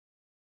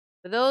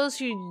For those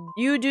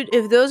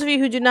if those of you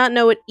who do not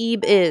know what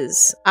Ebe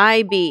is,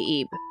 I be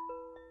Ebe.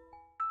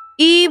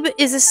 Ebe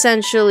is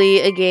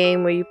essentially a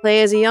game where you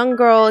play as a young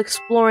girl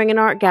exploring an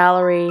art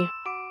gallery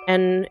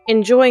and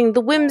enjoying the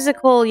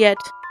whimsical yet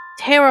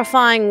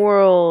terrifying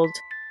world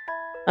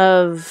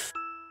of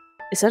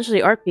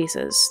essentially art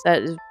pieces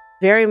that is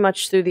very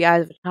much through the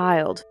eyes of a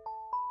child.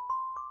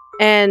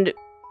 And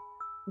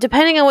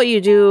depending on what you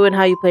do and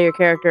how you play your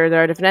character,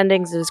 there are different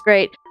endings. It is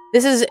great.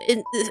 This is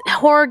a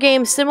horror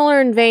game similar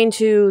in vein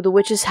to The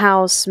Witch's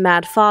House,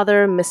 Mad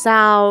Father,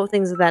 Misao,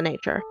 things of that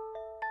nature.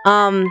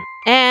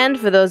 And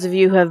for those of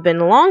you who have been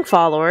long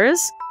followers,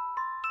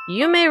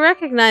 you may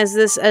recognize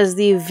this as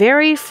the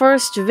very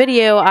first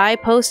video I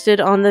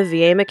posted on the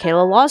VA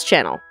Michaela Laws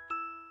channel.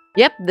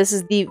 Yep, this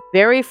is the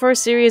very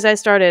first series I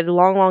started a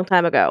long, long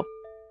time ago.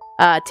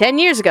 10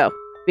 years ago,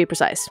 to be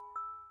precise.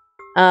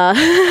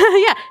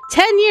 Yeah,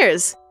 10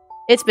 years!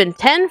 It's been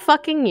 10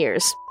 fucking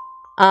years.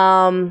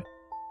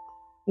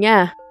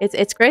 Yeah,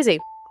 it's crazy.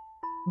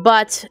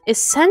 But,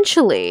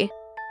 essentially,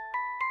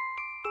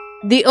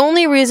 the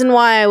only reason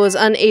why I was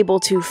unable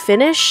to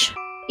finish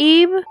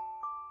Ebe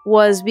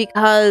was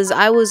because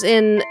I was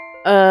in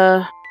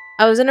a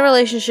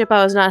relationship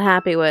I was not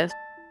happy with.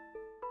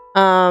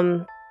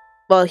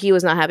 Well, he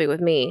was not happy with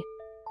me.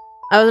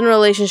 I was in a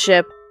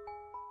relationship,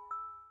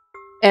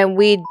 and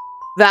we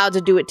vowed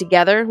to do it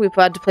together. We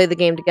vowed to play the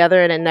game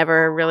together, and it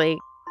never really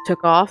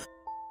took off.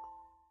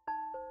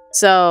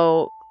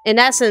 So, in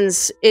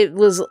essence, it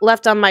was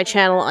left on my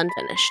channel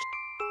unfinished.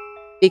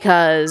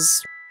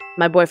 Because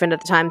my boyfriend at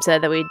the time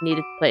said that we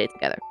needed to play it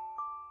together.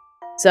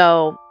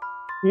 So,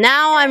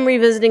 now I'm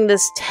revisiting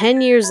this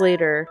 10 years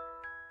later,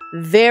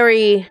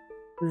 very,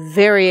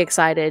 very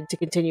excited to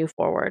continue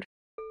forward.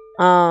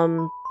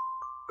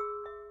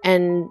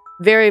 And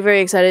very, very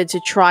excited to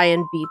try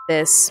and beat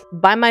this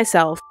by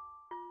myself.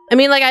 I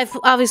mean, like, I've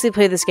obviously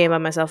played this game by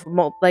myself.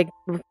 Like,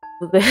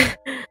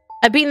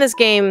 I've beaten this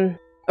game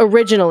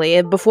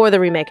originally, before the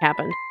remake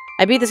happened.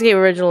 I beat this game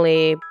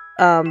originally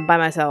by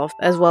myself,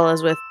 as well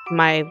as with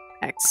my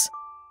ex.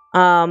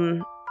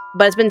 But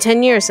it's been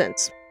 10 years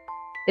since.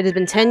 It has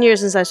been 10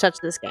 years since I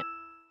touched this game.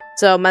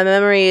 So my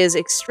memory is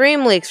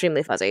extremely,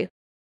 extremely fuzzy.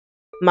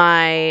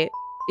 My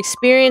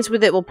experience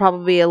with it will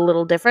probably be a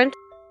little different.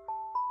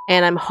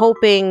 And I'm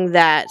hoping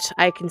that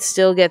I can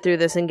still get through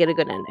this and get a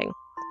good ending.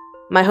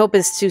 My hope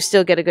is to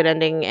still get a good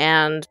ending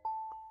and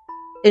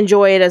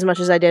enjoy it as much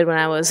as I did when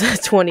I was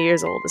 20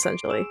 years old,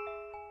 essentially.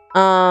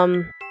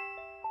 My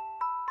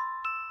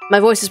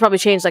voice has probably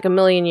changed like a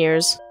million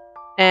years.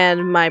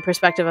 And my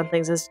perspective on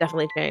things has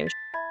definitely changed.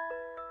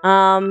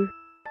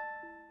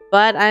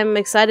 But I'm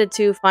excited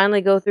to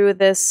finally go through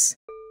this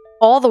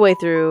all the way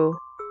through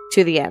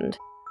to the end.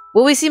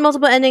 Will we see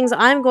multiple endings?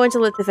 I'm going to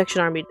let the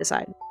Fiction Army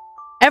decide.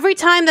 Every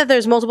time that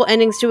there's multiple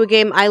endings to a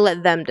game, I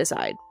let them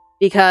decide.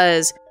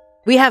 Because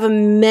we have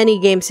many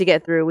games to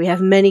get through. We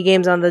have many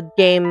games on the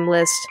game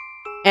list.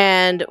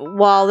 And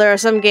while there are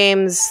some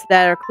games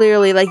that are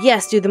clearly like,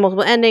 yes, do the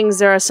multiple endings,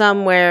 there are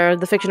some where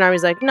the Fiction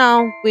Army's like,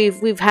 no,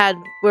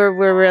 we're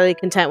really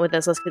content with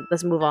this.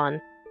 Let's move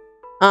on.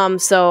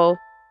 So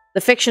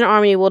the Fiction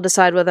Army will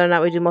decide whether or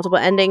not we do multiple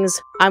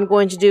endings. I'm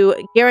going to do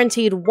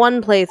guaranteed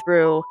one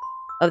playthrough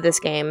of this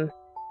game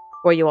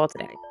for you all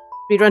today.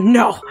 Speedrun?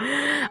 No!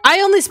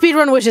 I only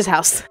speedrun Witch's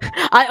House.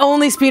 I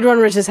only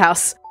speedrun Witch's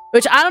House.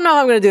 Which, I don't know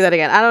if I'm gonna do that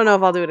again. I don't know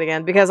if I'll do it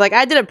again. Because, like,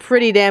 I did a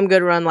pretty damn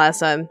good run last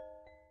time.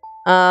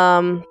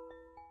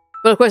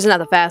 But of course it's not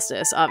the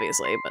fastest,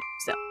 obviously, but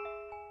still.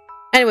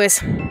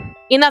 Anyways,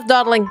 enough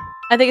dawdling.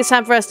 I think it's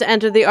time for us to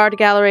enter the art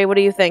gallery. What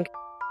do you think?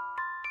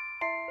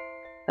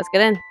 Let's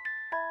get in.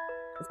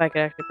 If I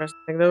could actually press the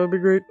thing, that would be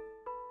great.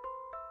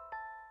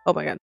 Oh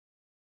my god.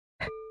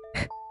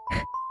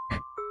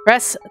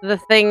 Press the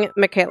thing,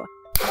 Michaela.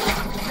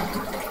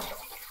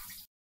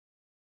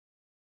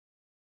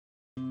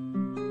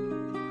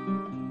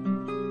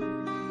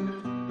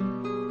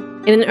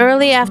 In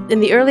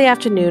the early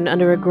afternoon,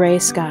 under a gray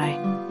sky,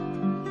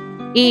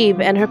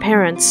 Ebe and her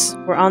parents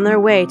were on their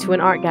way to an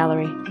art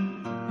gallery.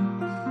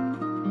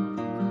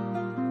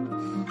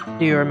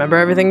 Do you remember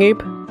everything,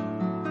 Ebe?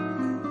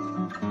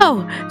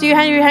 Oh, do you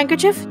have your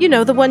handkerchief? You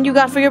know, the one you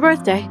got for your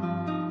birthday.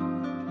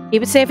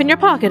 Keep it safe in your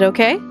pocket,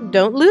 okay?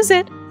 Don't lose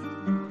it.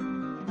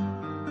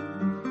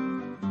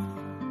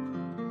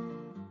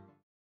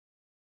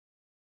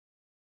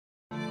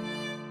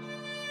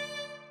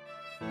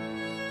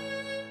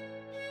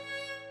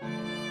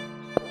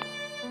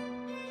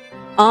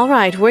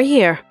 Alright, we're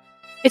here.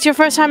 It's your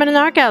first time in an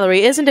art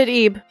gallery, isn't it,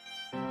 Ebe?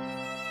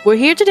 We're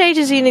here today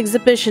to see an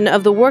exhibition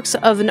of the works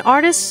of an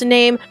artist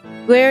named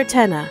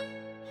Guertena.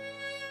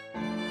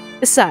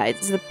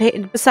 Besides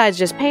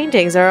just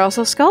paintings, there are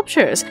also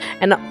sculptures,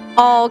 and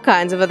all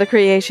kinds of other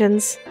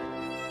creations.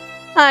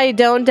 I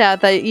don't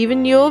doubt that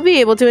even you'll be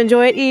able to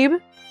enjoy it,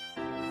 Ebe.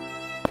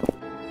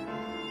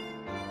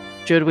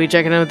 Should we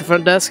check in at the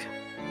front desk?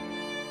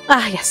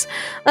 Ah, yes.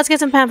 Let's get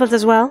some pamphlets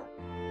as well.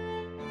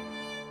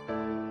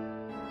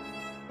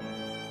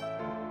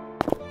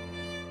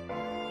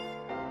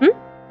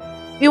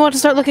 You want to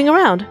start looking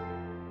around?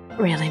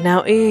 really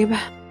now, Ebe.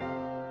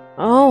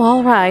 Oh,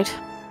 all right.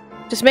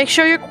 Just make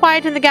sure you're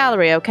quiet in the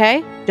gallery,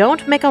 okay?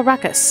 Don't make a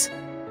ruckus.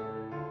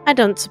 I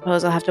don't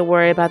suppose I'll have to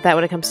worry about that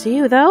when it comes to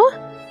you, though.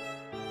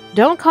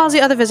 Don't cause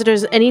the other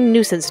visitors any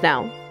nuisance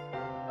now.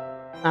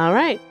 All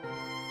right.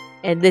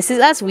 And this is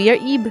us. We are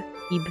Ebe.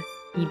 Ebe.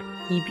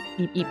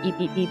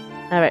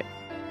 All right.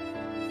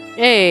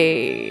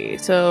 Hey,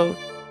 so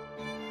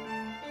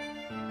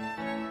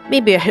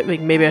maybe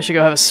I should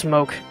go have a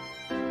smoke.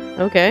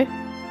 Okay.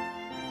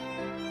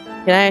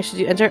 Can I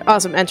actually enter?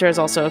 Awesome. Enter is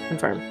also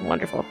confirmed.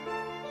 Wonderful.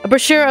 A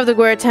brochure of the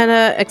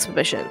Guertena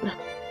exhibition.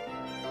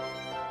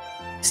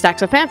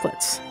 Stacks of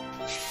pamphlets.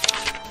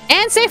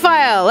 And save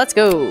file! Let's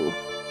go!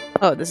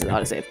 Oh, this is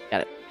autosave.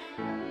 Got it.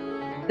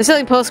 They're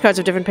selling postcards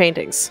of different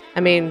paintings. I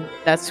mean,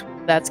 that's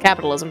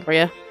capitalism for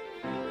you.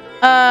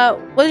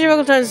 What is your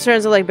vocal tones in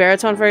terms of like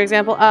baritone, for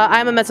example?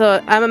 I'm a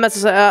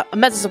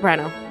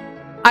mezzo-soprano.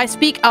 I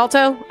speak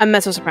alto, I'm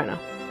mezzo-soprano.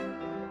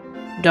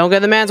 Don't get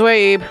in the man's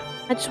way, Ebe.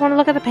 I just want to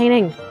look at the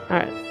painting.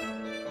 Alright.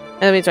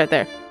 And that means right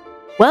there.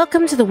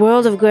 Welcome to the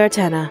world of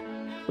Guertena.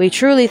 We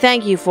truly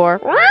thank you for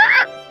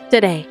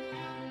today.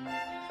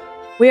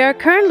 We are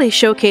currently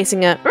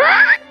showcasing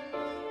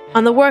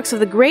on the works of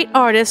the great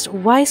artist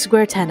Weiss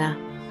Guertena.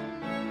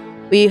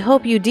 We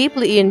hope you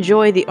deeply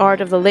enjoy the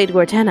art of the late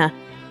Guertena,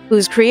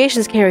 whose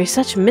creations carry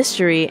such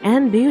mystery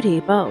and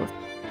beauty both.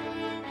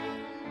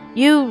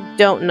 You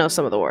don't know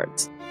some of the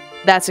words.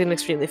 That's an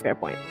extremely fair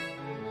point.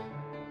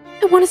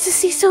 I wanted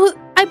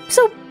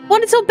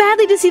so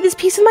badly to see this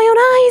piece with my own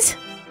eyes.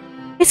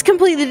 It's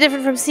completely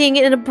different from seeing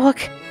it in a book.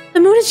 The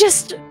mood is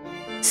just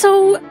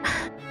so,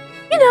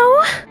 you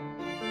know.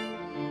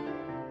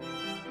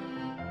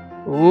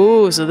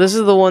 Ooh, so this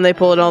is the one they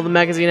pull in all the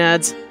magazine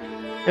ads.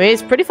 I mean,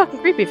 it's pretty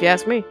fucking creepy if you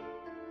ask me.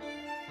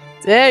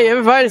 Hey, you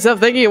ever find yourself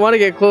thinking you want to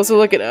get a closer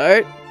look at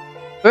art?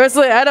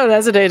 Personally, I don't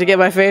hesitate to get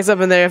my face up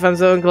in there if I'm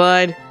so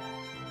inclined.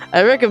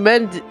 I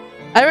recommend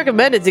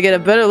it to get a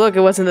better look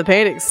at what's in the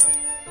paintings.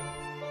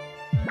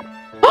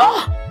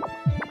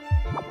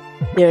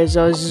 There's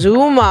a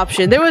zoom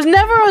option. There was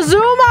never a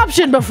zoom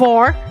option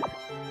before!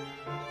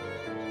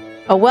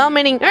 A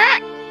well-meaning...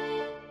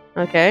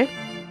 Okay.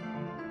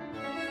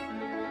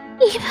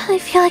 I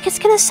feel like it's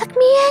gonna suck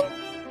me in.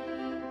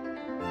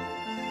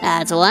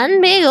 That's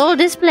one big old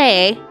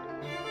display.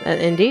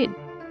 Indeed.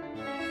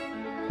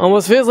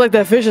 Almost feels like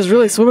that fish is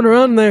really swimming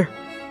around in there.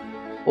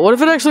 But what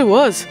if it actually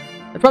was?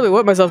 I'd probably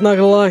wet myself, not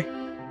gonna lie.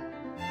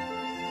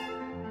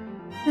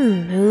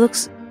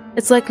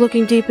 It's like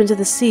looking deep into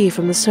the sea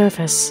from the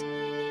surface.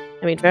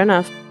 I mean, fair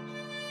enough.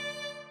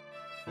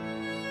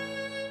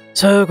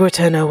 Sir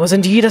Guertena was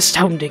indeed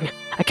astounding.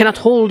 I cannot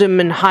hold him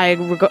in high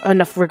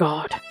enough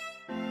regard.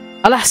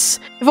 Alas,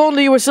 if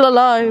only you were still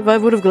alive, I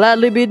would have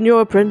gladly been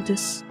your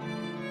apprentice.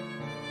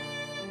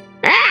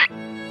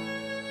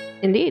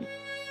 Indeed.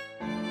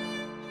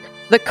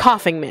 The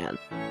Coughing Man.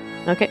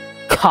 Okay,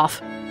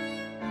 cough.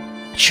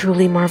 A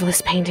truly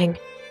marvelous painting.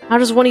 How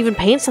does one even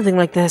paint something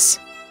like this?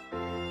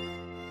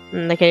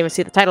 I can't even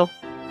see the title.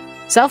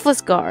 Selfless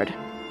Guard.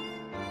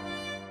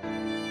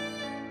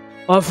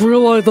 I've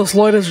realized the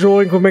slightest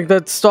joint could make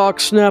that stock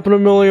snap in a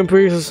million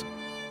pieces.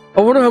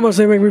 I wonder how much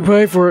they make me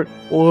pay for it.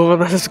 Oh,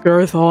 that's a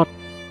scary thought.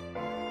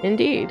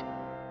 Indeed.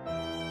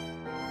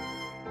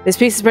 This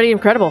piece is pretty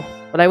incredible,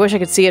 but I wish I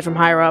could see it from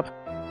higher up.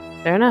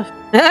 Fair enough.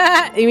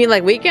 You mean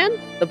like Weekend?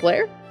 The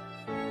player?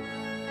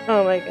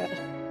 Oh my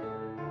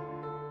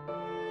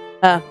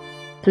god.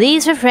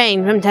 Please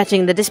refrain from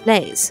touching the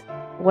displays.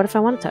 What if I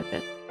want to touch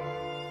it?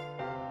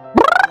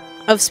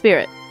 Of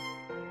Spirit.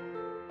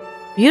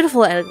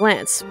 Beautiful at a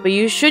glance, but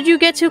should you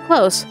get too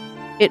close,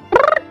 it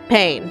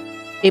pain.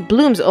 It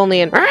blooms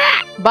only in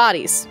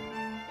bodies.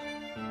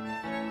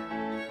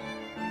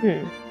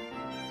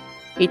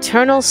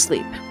 Eternal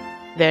Sleep.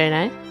 Very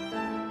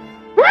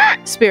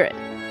nice. Spirit.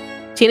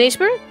 Teenage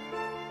Spirit?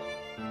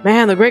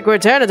 Man, the great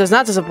Guertena does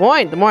not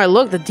disappoint. The more I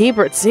look, the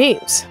deeper it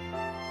seems.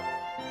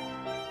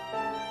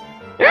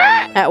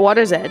 At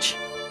Water's Edge.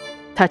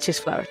 Touch his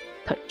flower.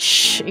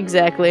 Touch.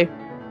 Exactly.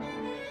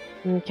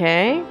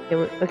 Okay.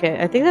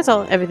 Okay, I think that's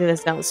everything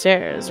that's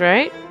downstairs,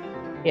 right?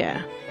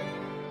 Yeah.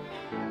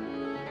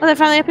 Oh, they're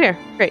finally up here.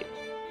 Great.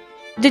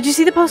 Did you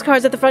see the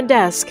postcards at the front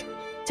desk?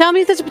 Tell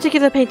me if there's a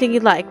particular painting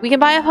you'd like. We can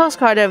buy a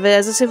postcard of it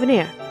as a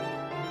souvenir.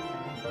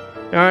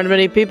 There aren't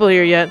many people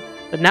here yet,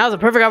 but now's a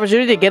perfect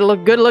opportunity to get a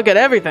good look at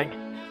everything.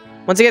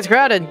 Once it gets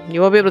crowded,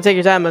 you won't be able to take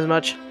your time as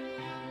much.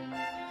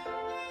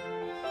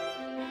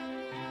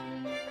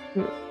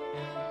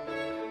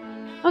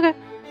 Okay.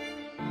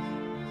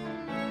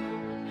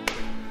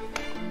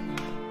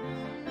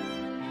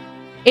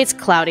 It's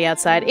cloudy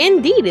outside.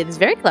 Indeed, it is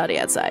very cloudy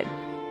outside.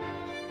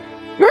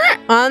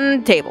 On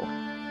the table.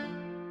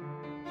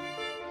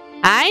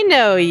 I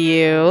know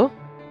you.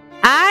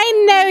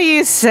 I know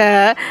you,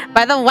 sir,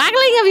 by the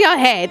waggling of your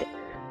head.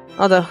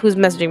 Although, who's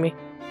messaging me?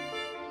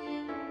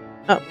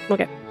 Oh,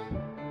 okay.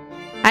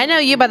 I know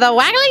you by the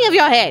waggling of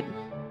your head.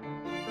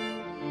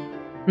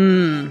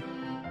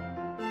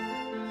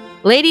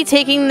 Lady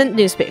taking the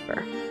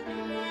newspaper.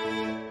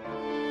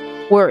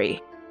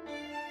 Worry.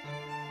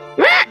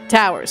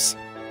 towers.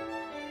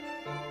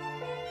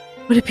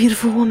 What a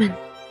beautiful woman.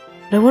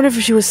 But I wonder if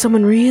she was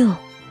someone real.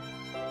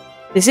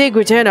 They say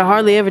Gritana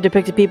hardly ever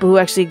depicted people who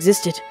actually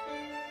existed.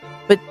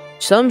 But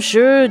some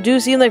sure do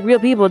seem like real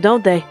people,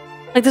 don't they?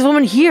 Like this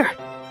woman here.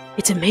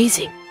 It's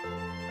amazing.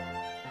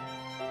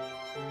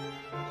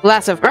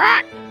 Glass of...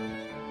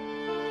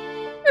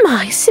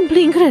 My,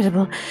 simply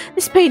incredible.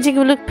 This painting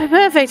would look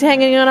perfect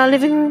hanging on our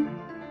living room.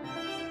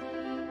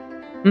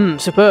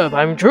 Superb.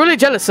 I'm truly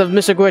jealous of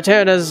Mr.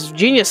 Guaterna's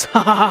genius. Ha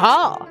ha ha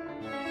ha!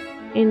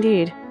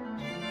 Indeed.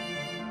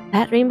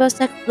 That rainbow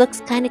stuff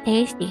looks kind of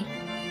tasty.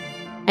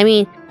 I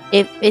mean,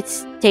 if it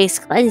tastes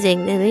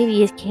cleansing, then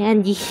maybe it's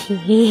candy.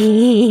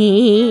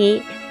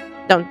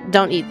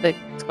 Don't eat the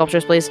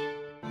sculptures, please.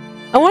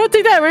 I want to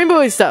take that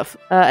rainbowy stuff.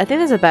 I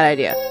think that's a bad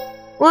idea.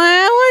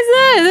 Well, what's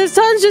that? There's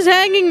tons just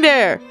hanging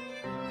there.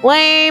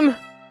 Lame.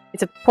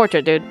 It's a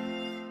portrait, dude.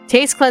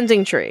 Taste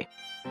cleansing tree.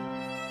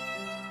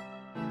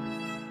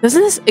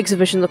 Doesn't this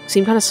exhibition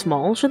seem kind of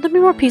small? Shouldn't there be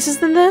more pieces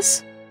than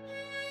this?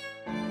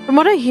 From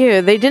what I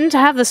hear, they didn't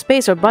have the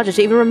space or budget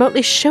to even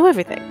remotely show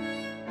everything.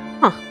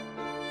 Huh.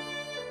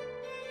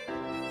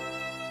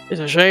 It's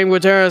a shame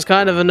Guaterna's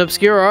kind of an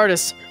obscure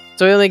artist,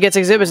 so he only gets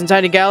exhibits in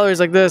tiny galleries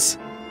like this.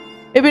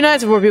 It'd be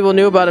nice if more people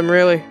knew about him,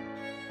 really.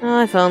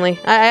 Oh, if only.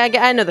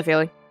 I know the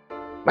feeling.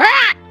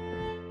 Ah!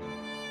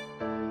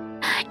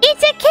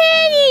 It's a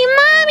kitty!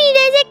 Mommy,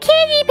 there's a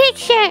kitty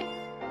picture!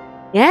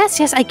 Yes,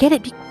 I get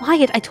it. Be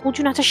quiet. I told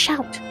you not to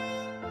shout.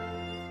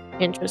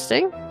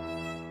 Interesting.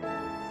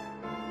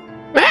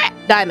 Ah!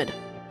 Diamond.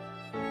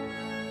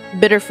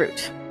 Bitter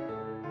fruit.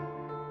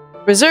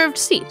 Reserved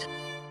seat.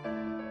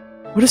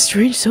 What a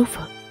strange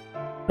sofa.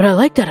 But I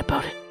like that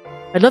about it.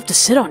 I'd love to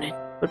sit on it,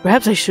 but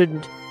perhaps I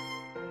shouldn't.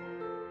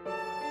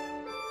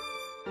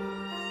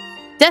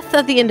 Death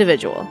of the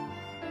individual.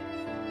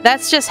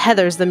 That's just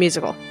Heathers the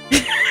musical.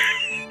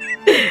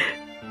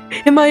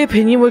 In my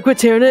opinion, what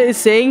Guaterna is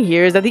saying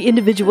here is that the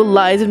individual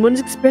lies in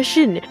one's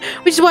expression,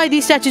 which is why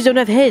these statues don't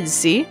have heads,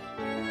 see?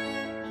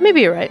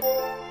 Maybe you're right.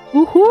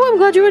 Woohoo, I'm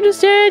glad you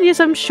understand. Yes,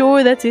 I'm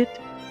sure that's it.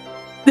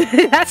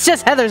 That's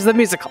just Heathers the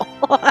musical.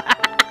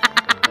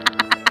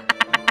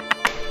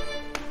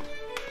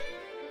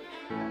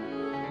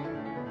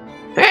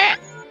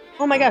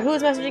 Oh my god, who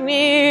is messaging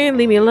me?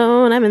 Leave me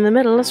alone. I'm in the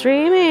middle of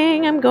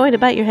streaming. I'm going to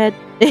bite your head.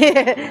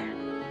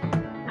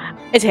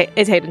 It's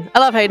Hayden. I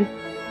love Hayden.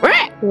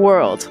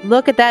 World.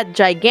 Look at that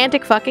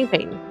gigantic fucking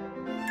painting.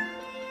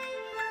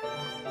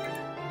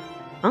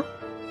 Huh?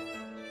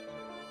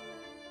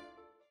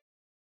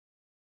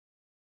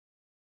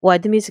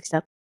 Why'd the music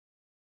stop?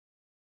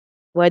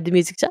 Why'd the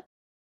music stop?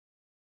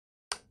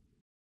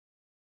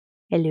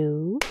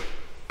 Hello?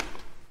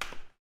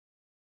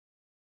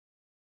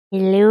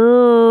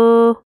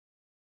 Hello?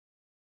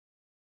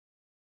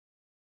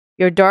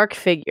 Your dark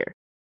figure.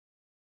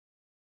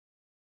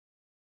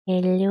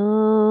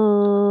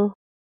 Hello?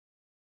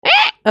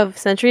 Of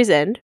Century's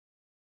End.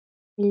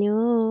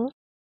 Hello?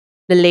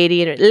 The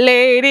lady in red.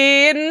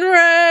 Lady in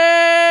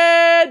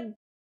red!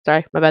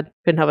 Sorry, my bad.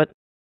 Couldn't help it.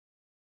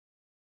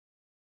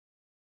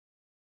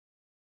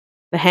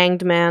 The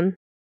Hanged Man.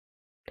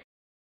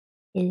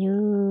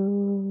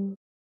 Hello?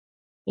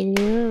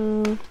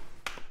 Hello?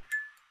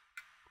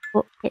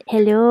 Oh,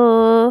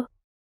 hello?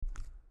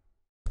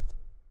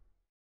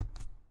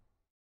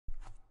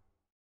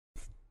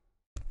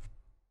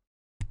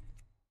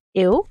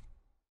 Ew.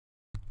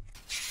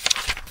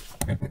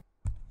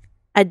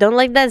 I don't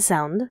like that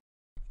sound.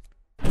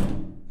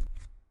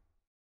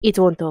 It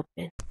won't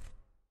open.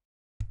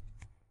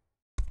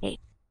 Hey,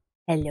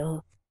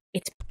 hello.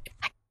 It's pitch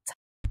black.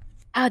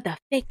 How the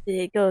fuck did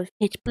it go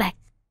pitch black?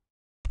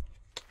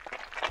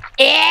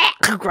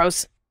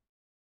 Gross.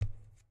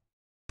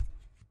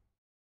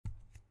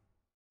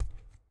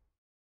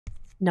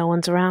 No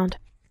one's around.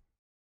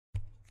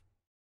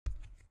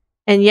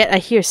 And yet I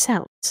hear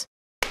sounds.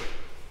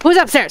 Who's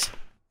upstairs?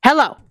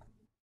 Hello.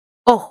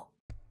 Oh,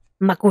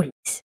 my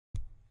goodness.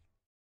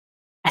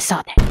 I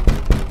saw that.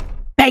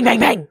 Bang, bang,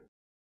 bang.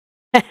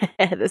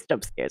 Those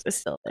jump scares are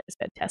still there. It's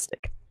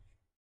fantastic.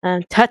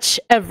 Touch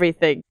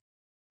everything.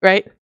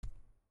 Right?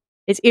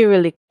 It's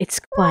eerily, it's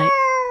quiet.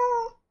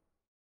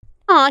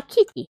 Aw,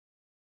 kitty.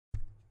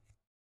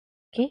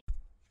 Okay.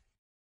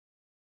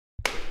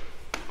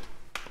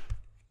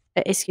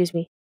 Excuse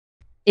me.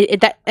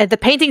 The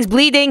painting's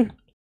bleeding.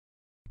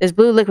 There's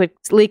blue liquid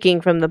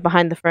leaking from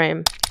behind the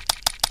frame.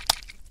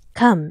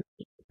 Come.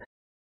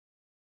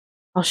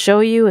 I'll show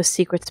you a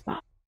secret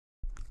spot.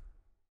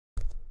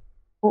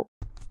 Oh.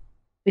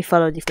 We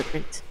follow the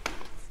footprints.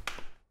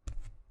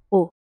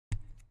 Oh.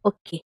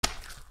 Okay.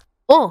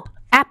 Oh!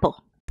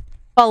 Apple.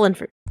 Fallen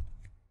fruit.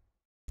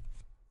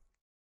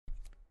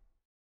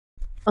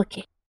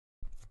 Okay.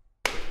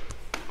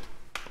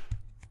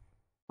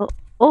 Oh.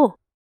 Oh!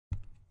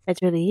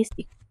 That's really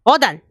easy.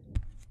 Hold on!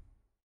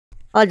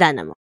 Hold on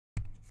a moment.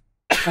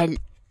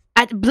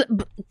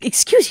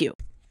 Excuse you.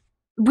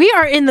 We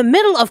are in the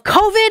middle of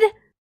COVID.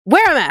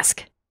 Wear a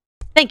mask.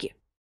 Thank you.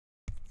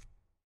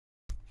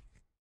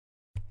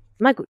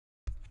 My good.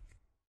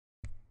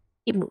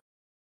 Keep moving.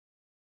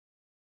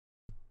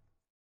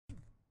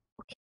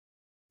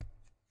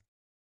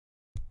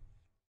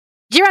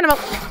 Geronimo!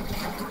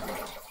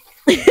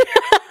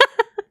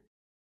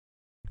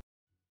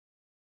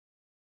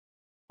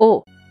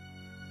 Oh.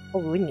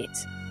 Oh, neat.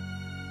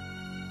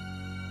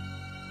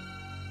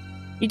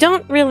 You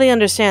don't really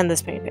understand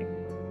this painting.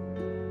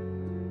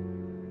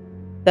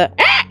 The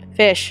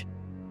fish.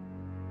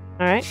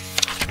 Alright.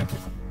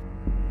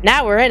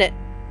 Now we're in it.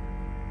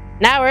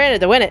 Now we're in it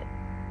to win it.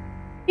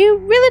 You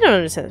really don't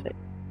understand this painting.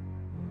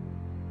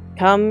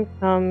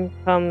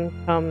 Come.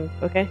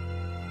 Okay.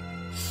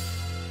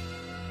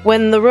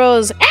 When the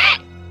rose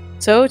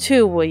so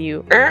too will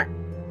you.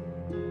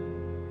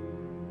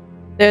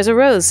 There's a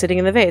rose sitting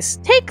in the vase.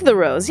 Take the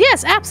rose.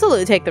 Yes,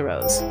 absolutely take the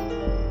rose.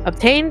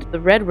 Obtained the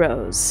red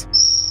rose.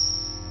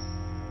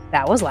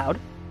 That was loud.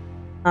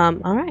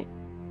 Alright.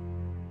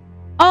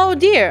 Oh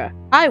dear.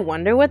 I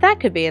wonder what that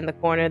could be in the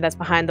corner that's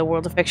behind the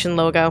World of Fiction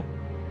logo.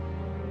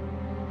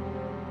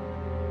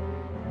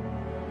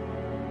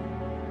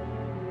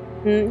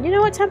 You know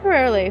what?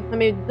 Temporarily. Let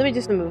me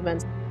do some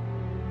movements.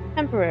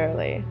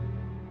 Temporarily.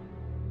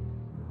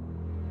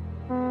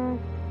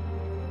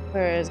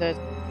 Where is it?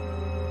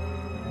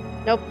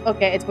 Nope.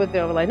 Okay, it's with the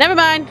overlay. Never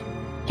mind.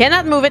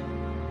 Cannot move it.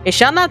 It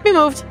shall not be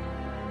moved.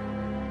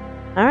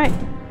 Alright.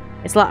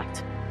 It's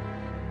locked.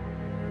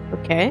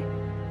 Okay.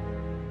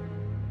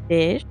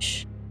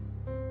 Fish.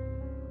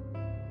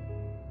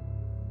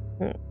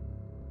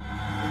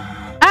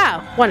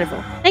 Ah!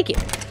 Wonderful. Thank you.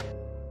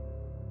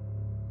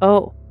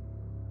 Oh.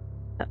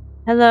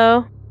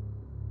 Hello.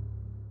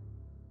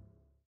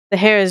 The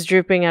hair is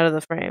drooping out of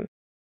the frame.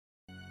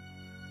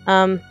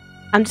 I'm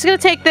just gonna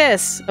take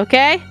this,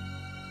 okay?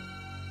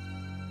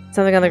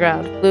 Something on the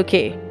ground. Blue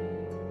key.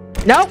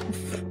 Nope!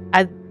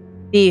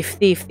 Thief.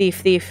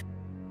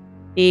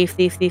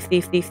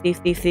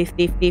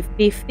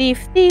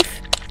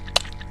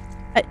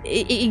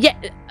 Yeah,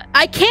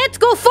 I can't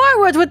go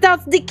forward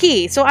without the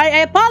key, so I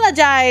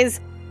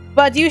apologize,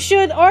 but you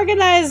should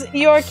organize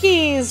your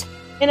keys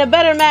in a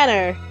better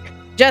manner.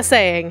 Just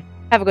saying.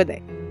 Have a good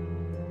day.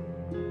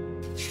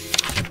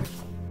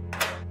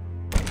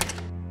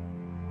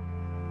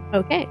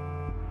 Okay.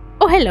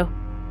 Oh, hello.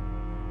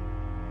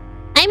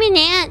 I'm an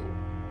ant.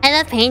 I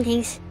love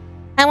paintings.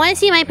 I want to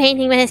see my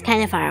painting, but it's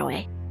kind of far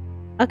away.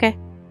 Okay.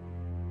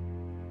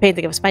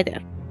 Painting of spider.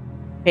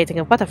 Painting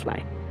of butterfly.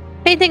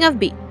 Painting of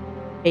bee.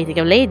 Painting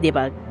of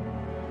ladybug.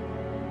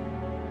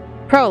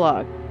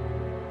 Prologue.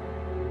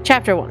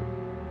 Chapter 1.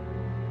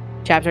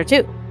 Chapter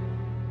 2.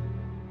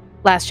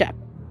 Last chapter.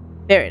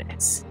 Very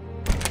nice.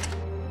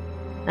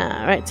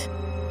 Alright.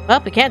 Well,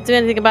 we can't do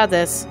anything about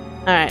this.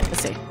 Alright,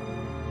 let's see.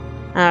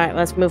 Alright,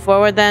 let's move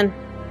forward then.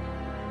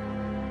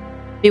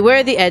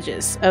 Beware the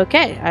edges.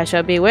 Okay, I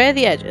shall beware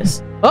the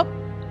edges. Oh!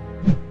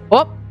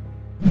 Oh!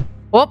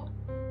 Oh!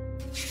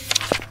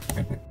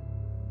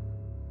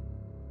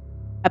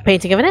 A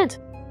painting of an ant.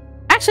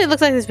 Actually, it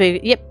looks like this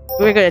baby. Yep,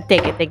 we're gonna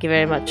take it. Thank you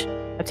very much.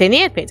 Obtain the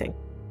ant painting.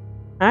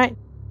 Alright.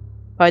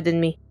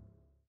 Pardon me.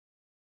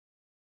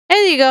 Hey,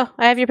 there you go.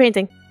 I have your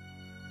painting.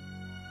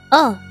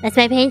 Oh, that's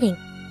my painting.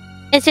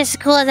 It's just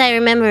as cool as I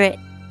remember it.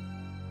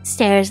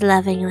 Stares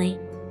lovingly.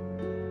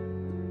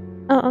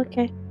 Oh,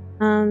 okay.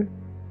 I'm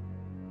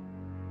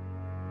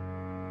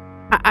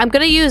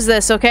gonna use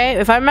this, okay?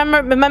 If my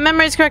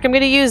memory is correct, I'm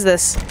gonna use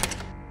this.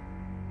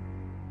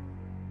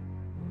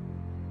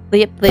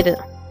 Yep, later.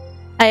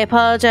 I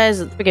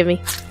apologize. Forgive me.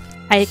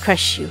 I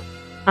crushed you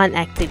on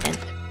accident.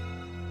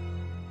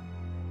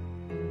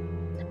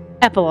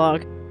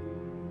 Epilogue.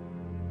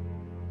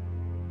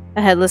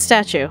 A headless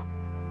statue.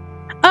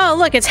 Oh,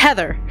 look, it's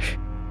Heather.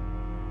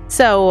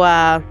 So,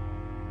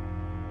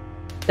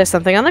 there's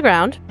something on the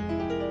ground.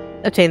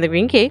 Obtain the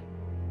green key.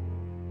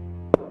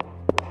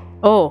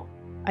 Oh,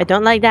 I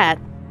don't like that.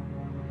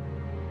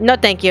 No,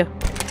 thank you.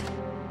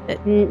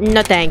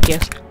 No, thank you.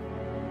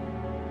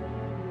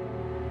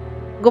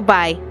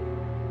 Goodbye.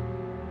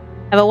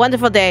 Have a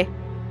wonderful day.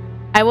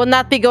 I will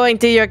not be going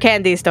to your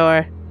candy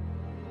store.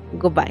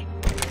 Goodbye.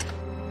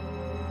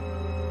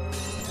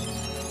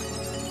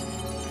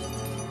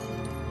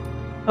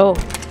 Oh.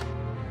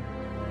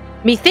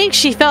 Methinks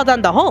she fell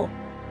down the hole.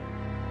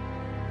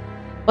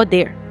 Oh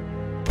dear.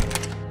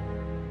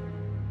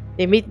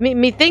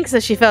 Methinks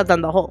that she fell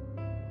down the hole.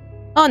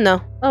 Oh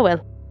no. Oh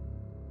well.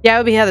 Yeah, it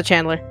would be Heather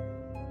Chandler.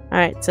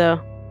 Alright, so.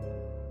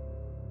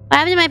 What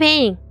happened to my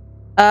painting?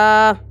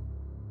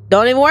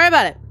 Don't even worry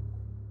about it.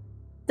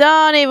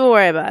 Don't even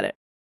worry about it.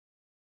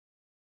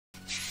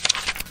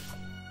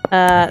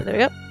 There we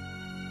go.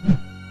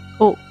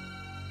 Oh.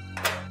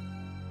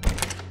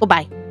 Oh,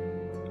 bye.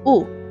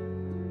 Ooh.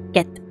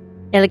 Get.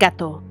 El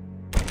gato.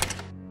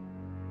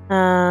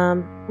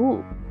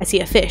 Ooh. I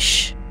see a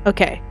fish.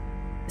 Okay.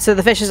 So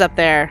the fish is up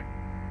there.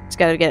 Just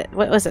gotta get it.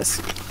 What was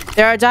this?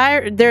 There are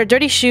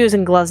dirty shoes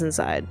and gloves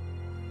inside.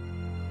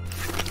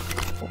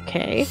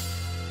 Okay.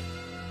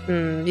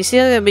 You see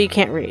that, but you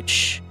can't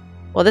reach.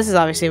 Well, this is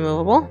obviously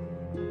movable.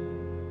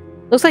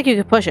 Looks like you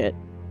could push it.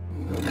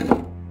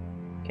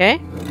 Okay.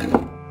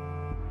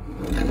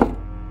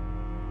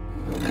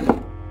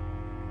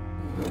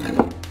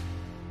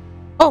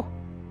 Oh!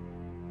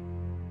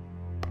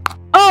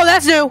 Oh,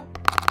 that's new!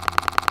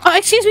 Oh,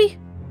 excuse me.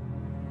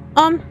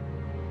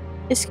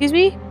 Excuse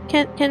me?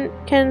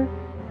 Can...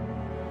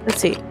 Let's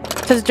see.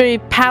 It says dirty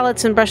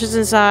pallets and brushes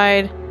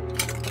inside.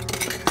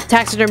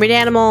 Taxidermied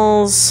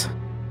animals.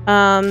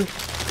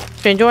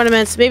 Strange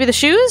ornaments. Maybe the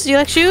shoes? Do you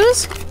like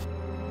shoes?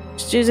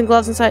 Shoes and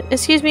gloves inside.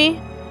 Excuse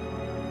me?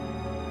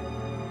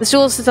 The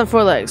stool sits on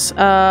 4 legs.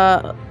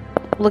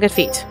 Look at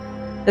feet.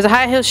 There's a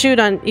high heel shoe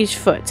on each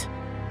foot.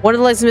 One of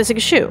the legs is missing a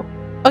shoe.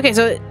 Okay,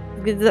 so...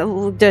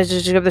 Did I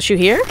just grab the shoe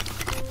here?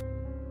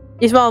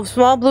 A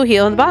small blue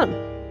heel on the bottom.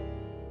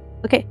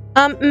 Okay.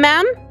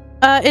 Ma'am?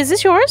 Is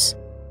this yours?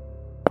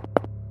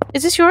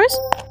 Is this yours?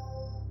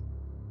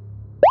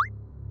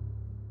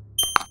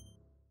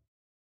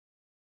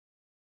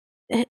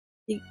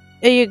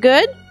 Are you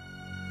good?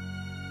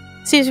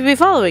 Seems to be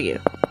following you.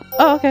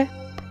 Oh, okay.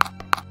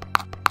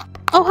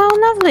 Oh, how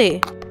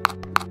lovely.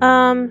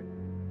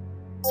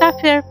 Stop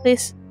here,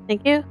 please.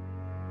 Thank you.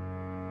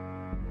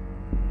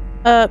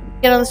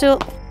 Get on the stool.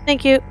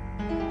 Thank you.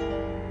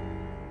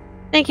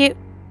 Thank you.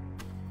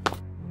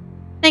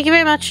 Thank you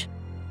very much.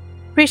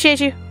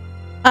 Appreciate you.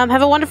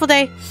 Have a wonderful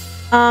day.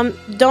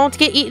 Don't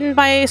get eaten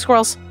by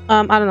squirrels.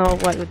 I don't know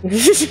what.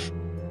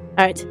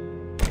 Alright.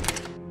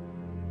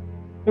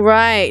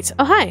 Right.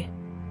 Oh, hi.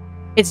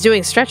 It's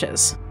doing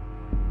stretches.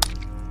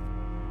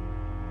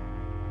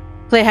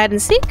 Play hide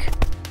and seek?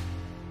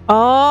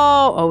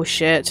 Oh. Oh,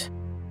 shit.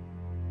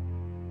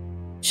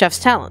 Chef's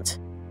talent.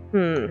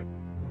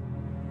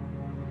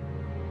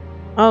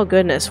 Oh,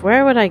 goodness.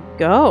 Where would I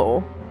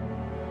go?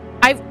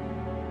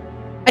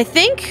 I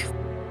think...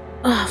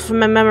 from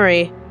my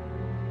memory...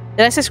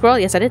 Did I say squirrel?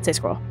 Yes, I did say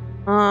squirrel.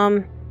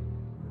 I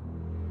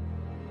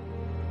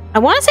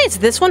want to say it's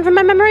this one from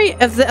my memory,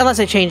 unless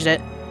I changed it.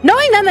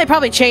 Knowing them, they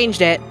probably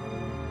changed it.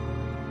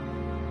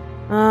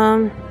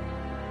 I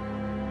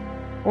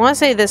want to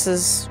say this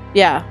is...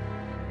 Yeah.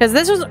 Because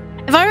this was...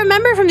 If I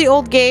remember from the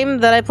old game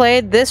that I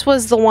played, this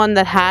was the one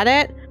that had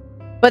it.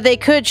 But they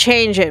could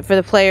change it for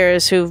the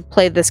players who've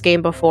played this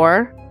game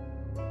before.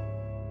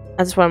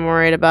 That's what I'm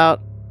worried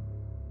about.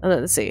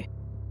 Let's see.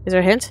 Is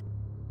there a hint?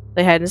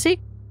 Play hide and seek?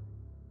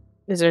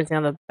 Is there anything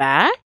on the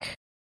back?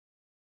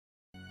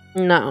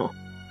 No.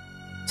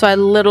 So I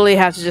literally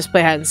have to just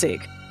play hide and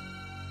seek.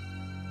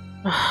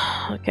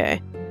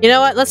 Okay. You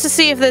know what? Let's just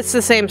see if it's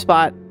the same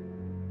spot.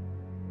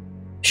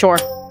 Sure.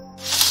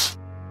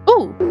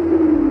 Ooh!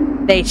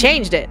 They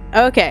changed it.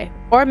 Okay.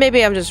 Or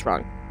maybe I'm just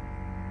wrong.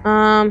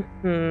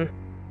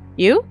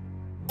 You?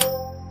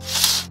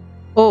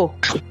 Oh.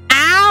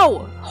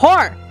 Ow!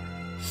 Whore!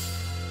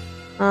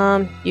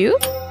 You?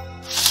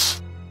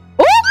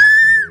 Ooh!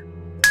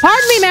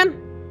 Pardon me,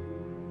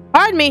 ma'am!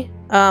 Pardon me!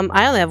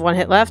 I only have 1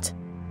 hit left.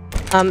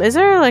 Is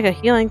there, like, a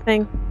healing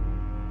thing?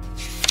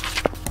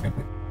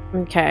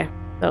 Okay.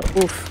 So,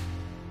 oof.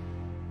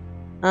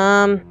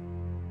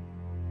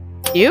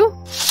 You?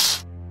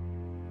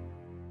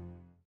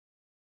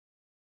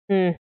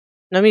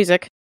 No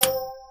music.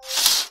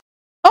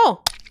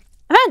 Oh!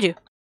 I found you!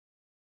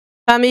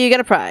 Found me, you get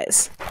a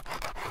prize.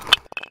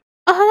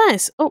 Oh, how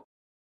nice. Oh,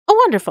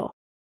 wonderful.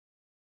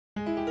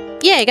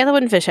 Yeah, you got the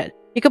wooden fish head.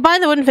 You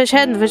combine the wooden fish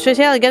head and the fish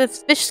tail and get a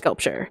fish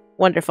sculpture.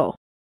 Wonderful.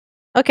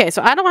 Okay,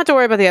 so I don't have to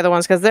worry about the other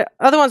ones, because the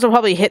other ones will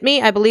probably hit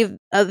me. I believe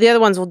the other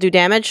ones will do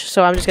damage,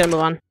 so I'm just gonna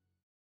move on.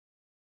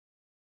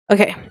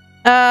 Okay.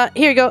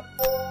 Here you go.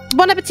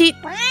 Bon appetit!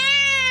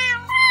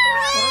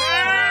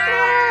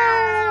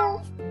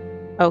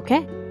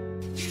 Okay.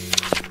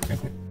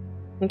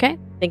 Okay,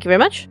 thank you very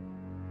much.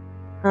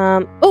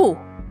 Oh,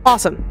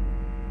 awesome.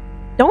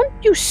 Don't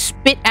you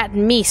spit at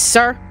me,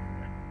 sir.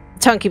 The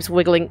tongue keeps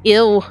wiggling.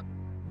 Ew.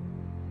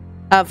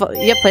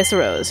 Yep, place the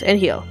rose and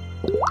heal.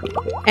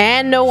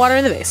 And no water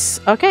in the vase.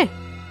 Okay,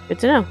 good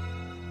to know.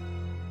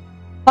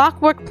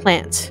 Clockwork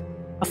plant.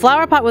 A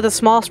flower pot with a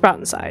small sprout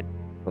inside.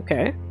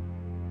 Okay.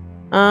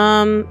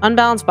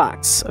 Unbalanced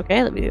box.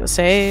 Okay, let me go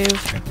save.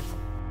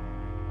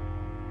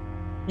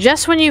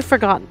 Just when you've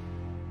forgotten.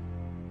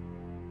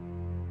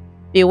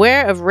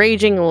 Beware of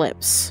raging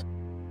lips.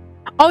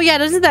 Oh yeah,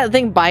 doesn't that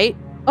thing bite?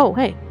 Oh,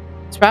 hey.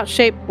 Sprout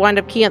shape, wind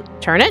up key and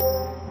turn it?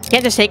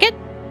 Can't just take it?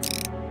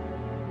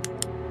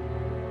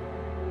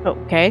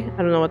 Okay, I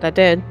don't know what that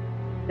did.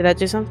 Did that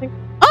do something?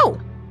 Oh!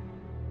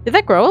 Did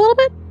that grow a little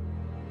bit?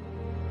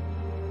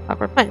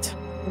 Clockwork plant.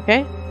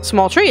 Okay.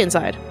 Small tree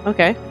inside.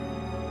 Okay.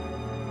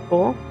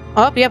 Cool.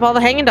 Oh, yep, all the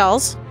hanging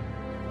dolls.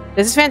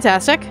 This is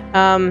fantastic.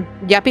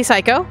 Yappy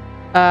Psycho.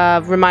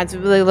 Reminds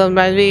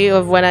me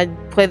of when I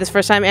played this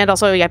first time, and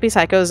also Yappy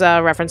Psycho's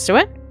reference to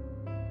it.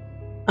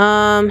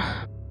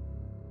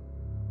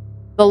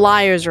 The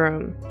liar's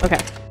room. Okay.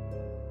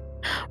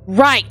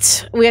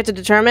 Right! We have to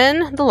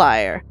determine the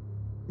liar.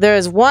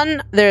 There's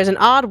an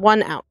odd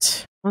one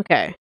out.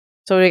 Okay.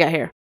 So what do we got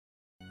here?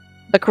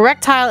 The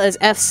correct tile is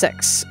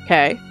F6.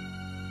 Okay.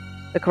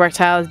 The correct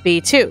tile is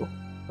B2.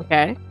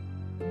 Okay.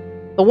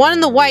 The one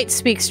in the white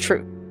speaks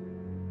truth.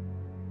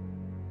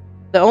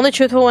 The only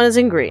truthful one is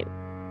in green.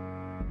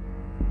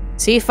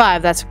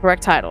 C5, that's the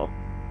correct title.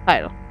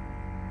 I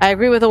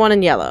agree with the one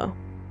in yellow.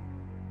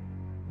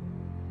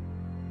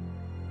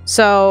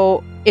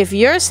 So, if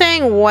you're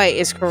saying white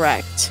is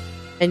correct,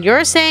 and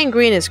you're saying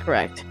green is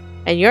correct,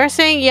 and you're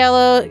saying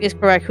yellow is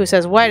correct, who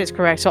says white is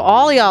correct, so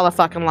all y'all are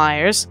fucking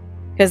liars,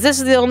 because this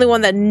is the only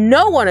one that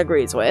no one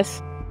agrees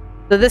with.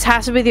 So this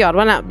has to be the odd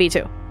one out,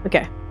 B2.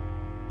 Okay.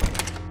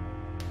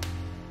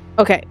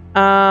 Okay,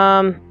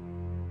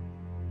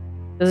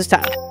 this is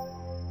tab.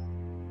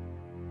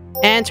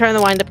 And turn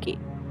the wind-up key.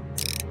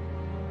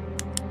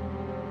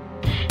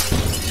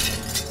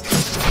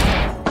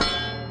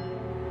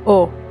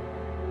 Oh.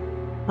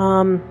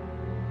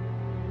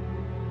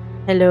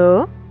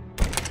 Hello?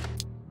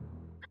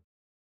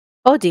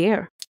 Oh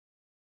dear.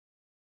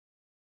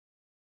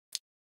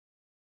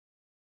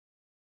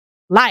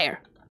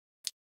 Liar.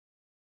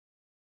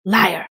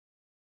 Liar.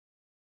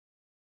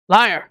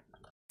 Liar.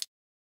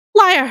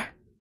 Liar.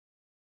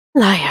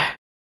 Liar.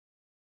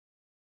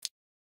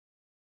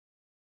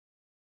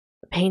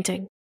 The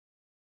painting.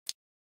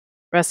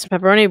 Rest in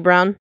pepperoni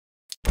brown.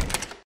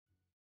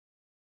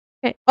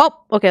 Okay. Oh,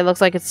 okay,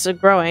 looks like it's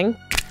growing.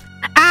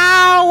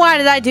 Ow! Why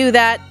did I do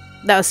that?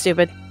 That was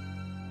stupid.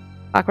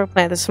 Clockwork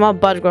plant. There's a small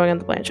bud growing on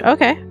the branch.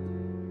 Okay.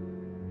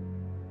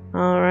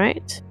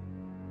 Alright.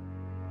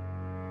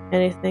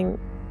 Anything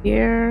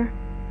here?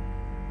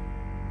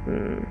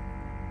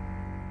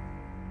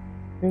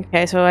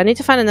 Okay, so I need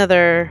to find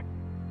another...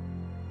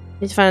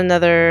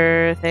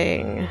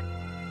 thing.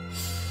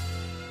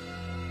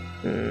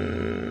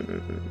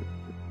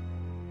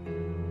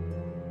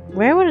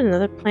 Where would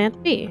another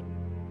plant be?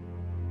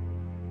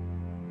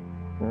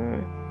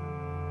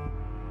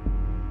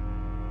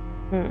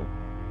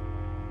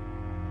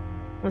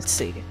 Let's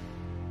see.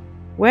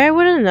 Where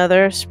would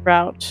another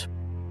sprout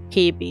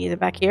key be? Is it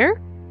back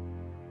here?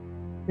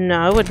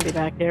 No, it wouldn't be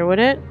back here, would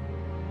it?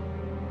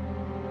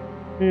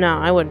 No,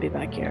 I wouldn't be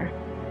back here.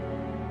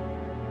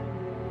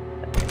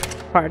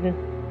 Pardon.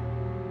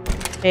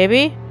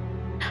 Maybe?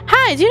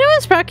 Hi, do you know what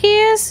a sprout key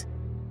is?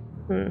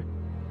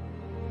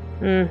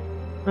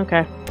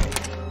 Okay.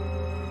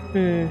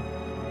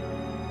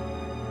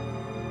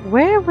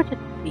 Where would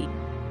it be?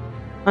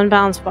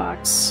 Unbalanced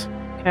box.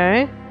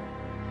 Okay.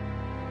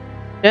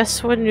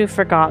 Just when you've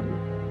forgotten.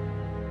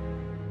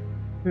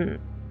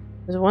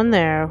 There's one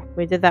there.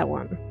 We did that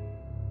one.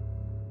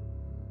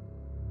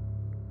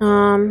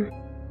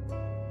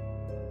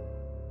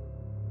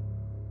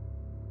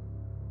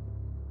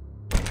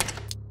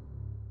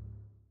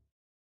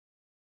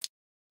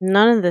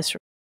 None of this.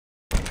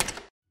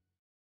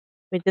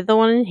 We did the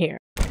one in here.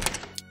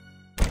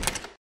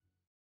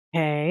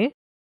 Okay.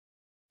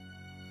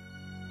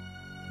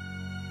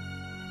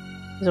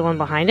 Is there one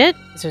behind it?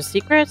 Is there a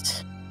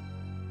secret?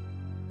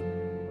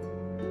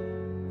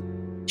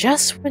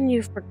 Just when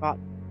you've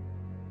forgotten.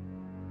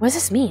 What does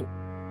this mean?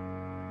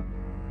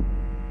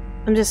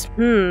 I'm just,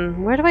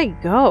 where do I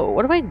go?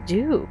 What do I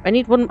do? I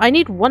need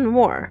one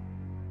more.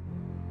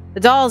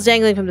 The doll is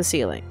dangling from the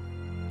ceiling.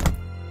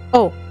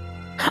 Oh.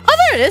 Oh,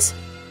 there it is!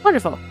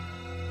 Wonderful.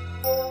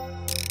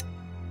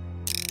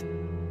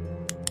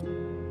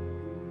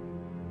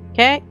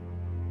 Okay.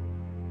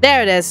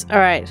 There it is.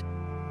 Alright.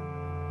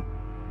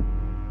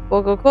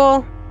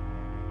 Cool.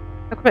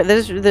 Okay,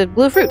 there's the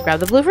blue fruit. Grab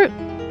the blue fruit.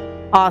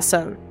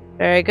 Awesome.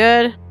 Very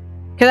good.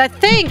 Because I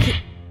think...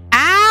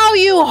 Ow,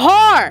 you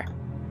whore!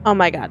 Oh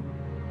my god.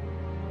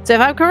 So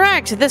if I'm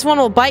correct, this one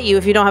will bite you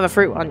if you don't have a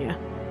fruit on you.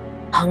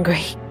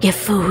 Hungry. Give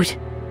food.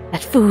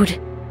 That food.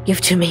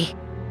 Give to me.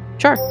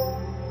 Sure.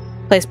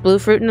 Place blue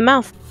fruit in the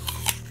mouth.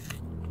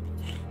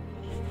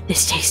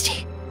 This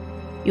tasty.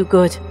 You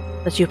good.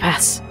 Let you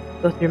pass.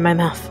 Go through my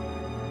mouth.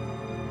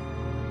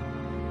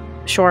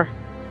 Sure.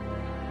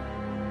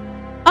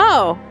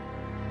 Oh!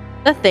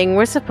 The thing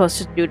we're supposed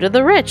to do to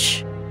the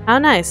rich. How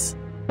nice.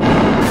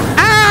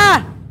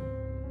 Ah!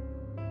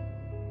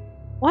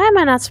 Why am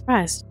I not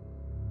surprised?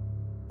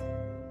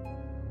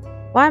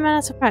 Why am I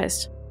not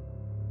surprised?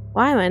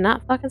 Why am I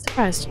not fucking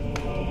surprised?